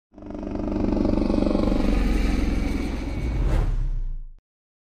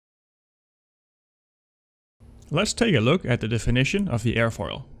Let's take a look at the definition of the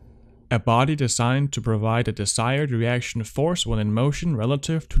airfoil. A body designed to provide a desired reaction force when in motion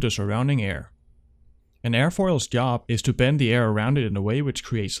relative to the surrounding air. An airfoil's job is to bend the air around it in a way which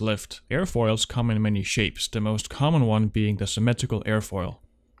creates lift. Airfoils come in many shapes, the most common one being the symmetrical airfoil.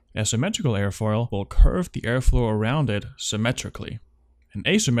 A symmetrical airfoil will curve the airflow around it symmetrically. An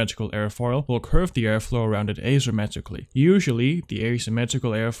asymmetrical airfoil will curve the airflow around it asymmetrically. Usually, the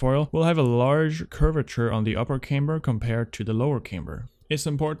asymmetrical airfoil will have a large curvature on the upper camber compared to the lower camber. It's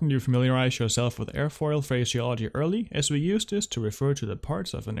important you familiarize yourself with airfoil phraseology early, as we use this to refer to the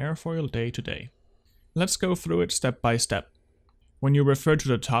parts of an airfoil day to day. Let's go through it step by step. When you refer to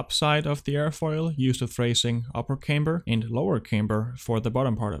the top side of the airfoil, use the phrasing upper camber and lower camber for the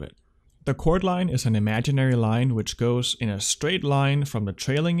bottom part of it. The chord line is an imaginary line which goes in a straight line from the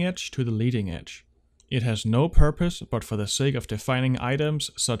trailing edge to the leading edge. It has no purpose but for the sake of defining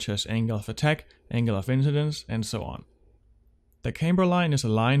items such as angle of attack, angle of incidence, and so on. The camber line is a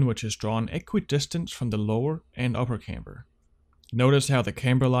line which is drawn equidistant from the lower and upper camber. Notice how the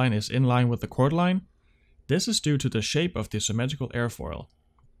camber line is in line with the chord line? This is due to the shape of the symmetrical airfoil.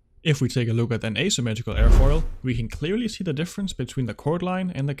 If we take a look at an asymmetrical airfoil, we can clearly see the difference between the chord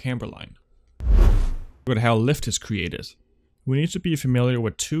line and the camber line. Look at how lift is created. We need to be familiar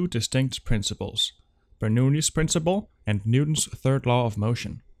with two distinct principles: Bernoulli's principle and Newton's third law of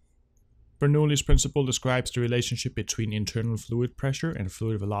motion. Bernoulli's principle describes the relationship between internal fluid pressure and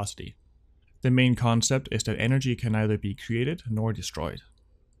fluid velocity. The main concept is that energy can neither be created nor destroyed.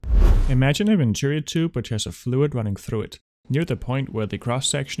 Imagine a Venturi tube which has a fluid running through it. Near the point where the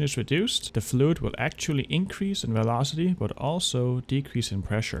cross-section is reduced, the fluid will actually increase in velocity but also decrease in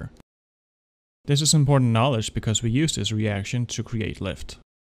pressure. This is important knowledge because we use this reaction to create lift.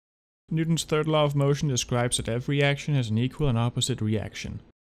 Newton's third law of motion describes that every action has an equal and opposite reaction.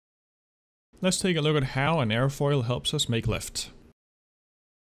 Let's take a look at how an airfoil helps us make lift.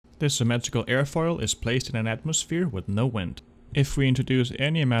 This symmetrical airfoil is placed in an atmosphere with no wind. If we introduce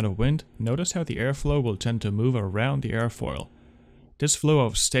any amount of wind, notice how the airflow will tend to move around the airfoil. This flow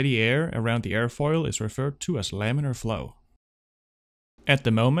of steady air around the airfoil is referred to as laminar flow. At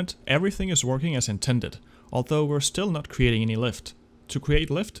the moment, everything is working as intended, although we're still not creating any lift. To create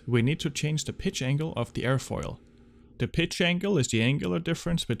lift, we need to change the pitch angle of the airfoil. The pitch angle is the angular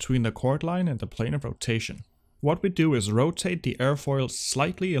difference between the chord line and the plane of rotation. What we do is rotate the airfoil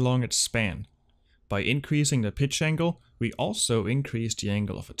slightly along its span. By increasing the pitch angle, we also increase the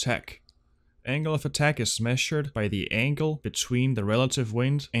angle of attack. Angle of attack is measured by the angle between the relative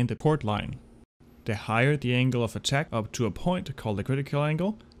wind and the chord line. The higher the angle of attack up to a point called the critical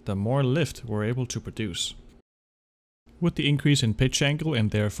angle, the more lift we're able to produce. With the increase in pitch angle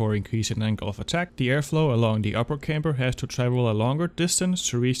and therefore increase in angle of attack, the airflow along the upper camber has to travel a longer distance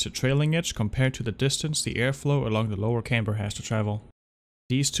to reach the trailing edge compared to the distance the airflow along the lower camber has to travel.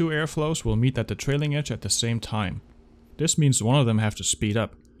 These two airflows will meet at the trailing edge at the same time. This means one of them have to speed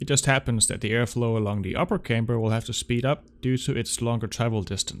up. It just happens that the airflow along the upper camber will have to speed up due to its longer travel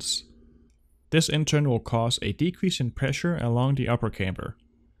distance. This in turn will cause a decrease in pressure along the upper camber.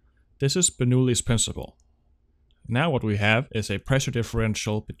 This is Bernoulli's principle. Now what we have is a pressure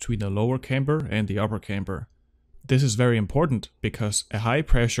differential between the lower camber and the upper camber. This is very important because a high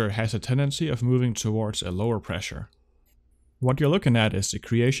pressure has a tendency of moving towards a lower pressure. What you're looking at is the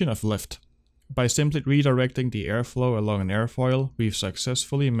creation of lift. By simply redirecting the airflow along an airfoil, we've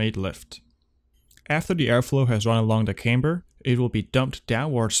successfully made lift. After the airflow has run along the camber, it will be dumped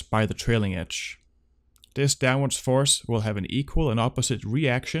downwards by the trailing edge. This downwards force will have an equal and opposite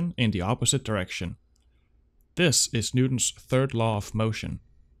reaction in the opposite direction. This is Newton's third law of motion.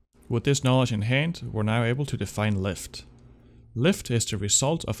 With this knowledge in hand, we're now able to define lift. Lift is the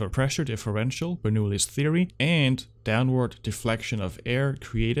result of a pressure differential, Bernoulli's theory, and downward deflection of air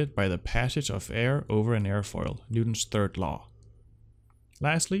created by the passage of air over an airfoil, Newton's third law.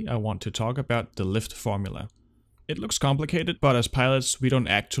 Lastly, I want to talk about the lift formula. It looks complicated, but as pilots, we don't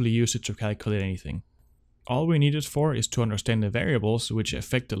actually use it to calculate anything. All we need it for is to understand the variables which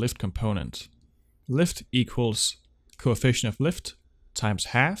affect the lift component. Lift equals coefficient of lift times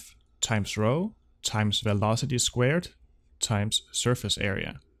half times rho times velocity squared times surface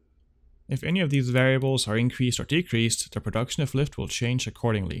area. If any of these variables are increased or decreased, the production of lift will change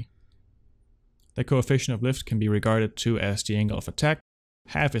accordingly. The coefficient of lift can be regarded to as the angle of attack.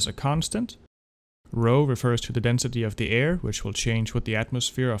 Half is a constant. Rho refers to the density of the air, which will change with the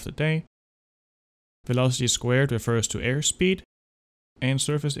atmosphere of the day. Velocity squared refers to airspeed. And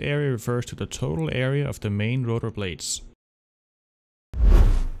surface area refers to the total area of the main rotor blades.